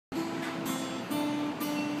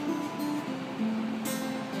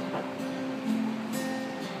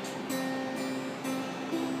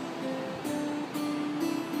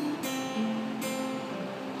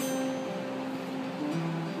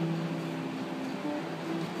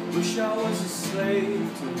Wish I was a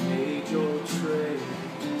slave to an age-old trade,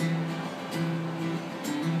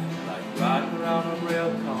 like riding around on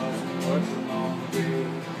rail cars and working long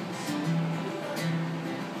days.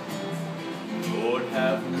 Lord,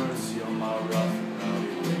 have mercy on my rough and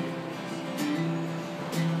rowdy ways.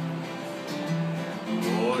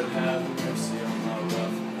 Lord, have mercy on my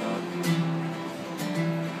rough and rowdy ways.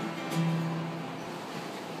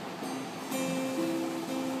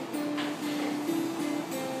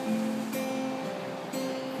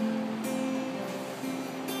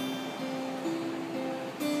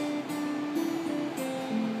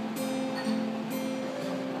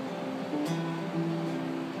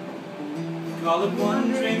 Call it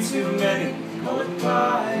one drink too many, call it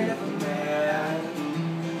pride of a man.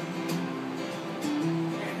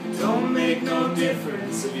 And it don't make no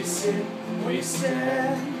difference if you sit or you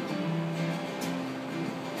stand,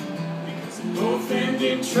 because they both end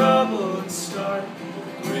in trouble and start with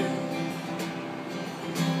a grin.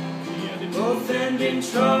 Yeah, they both end in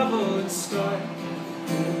trouble and start with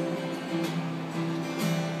a grin.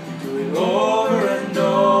 You do it over and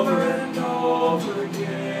over and over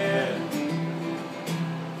again.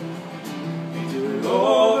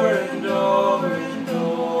 Over and over and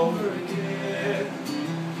over again.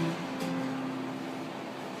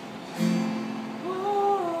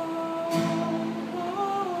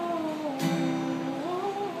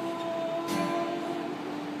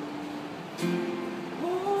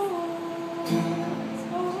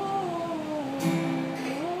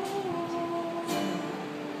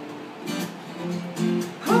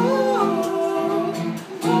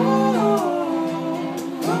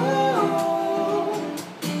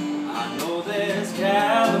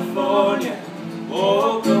 California,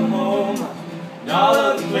 Oklahoma, and all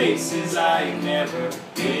of the places I ain't never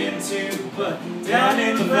been to, but down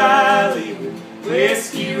in the valley with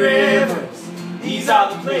whiskey rivers, these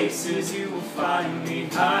are the places you will find me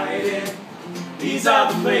hiding. These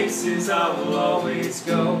are the places I will always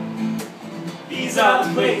go. These are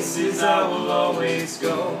the places I will always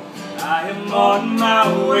go. I am on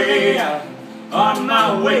my way, I am on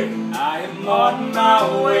my way, I am on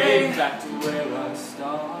my way back to where I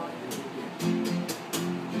started.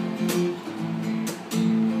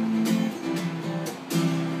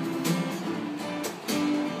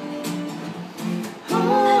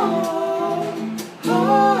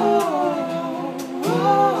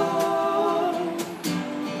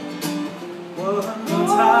 One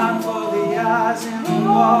time for the eyes in the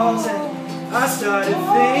walls, and I started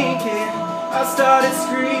thinking, I started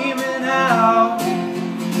screaming out.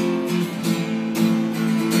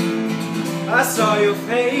 I saw your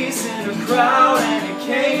face in a crowd and it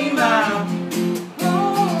came out.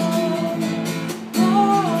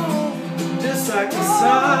 Just like the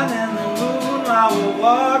sun and the moon while we're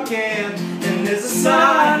walking. And there's a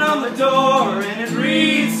sign on the door and it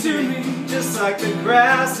reads to me, just like the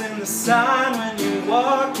grass and the sign when you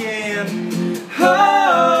walk in.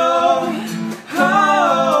 Oh,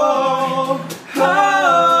 oh, oh,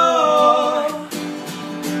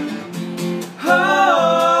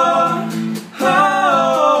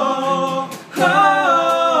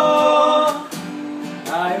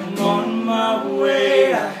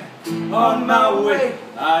 on my way,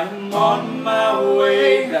 I'm on my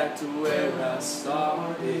way back to where I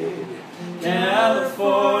started.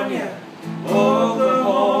 California,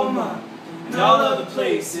 Oklahoma, and all of the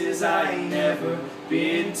places I ain't never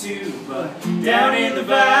been to, but down in the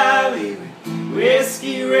valley with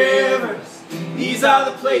whiskey rivers, these are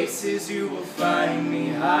the places you will find me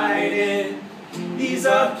hiding. These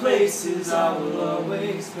are the places I will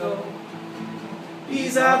always go.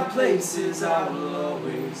 These are the places I will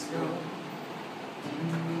always go.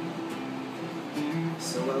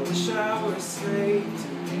 So I wish I were a slave to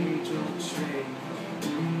an age-old trade.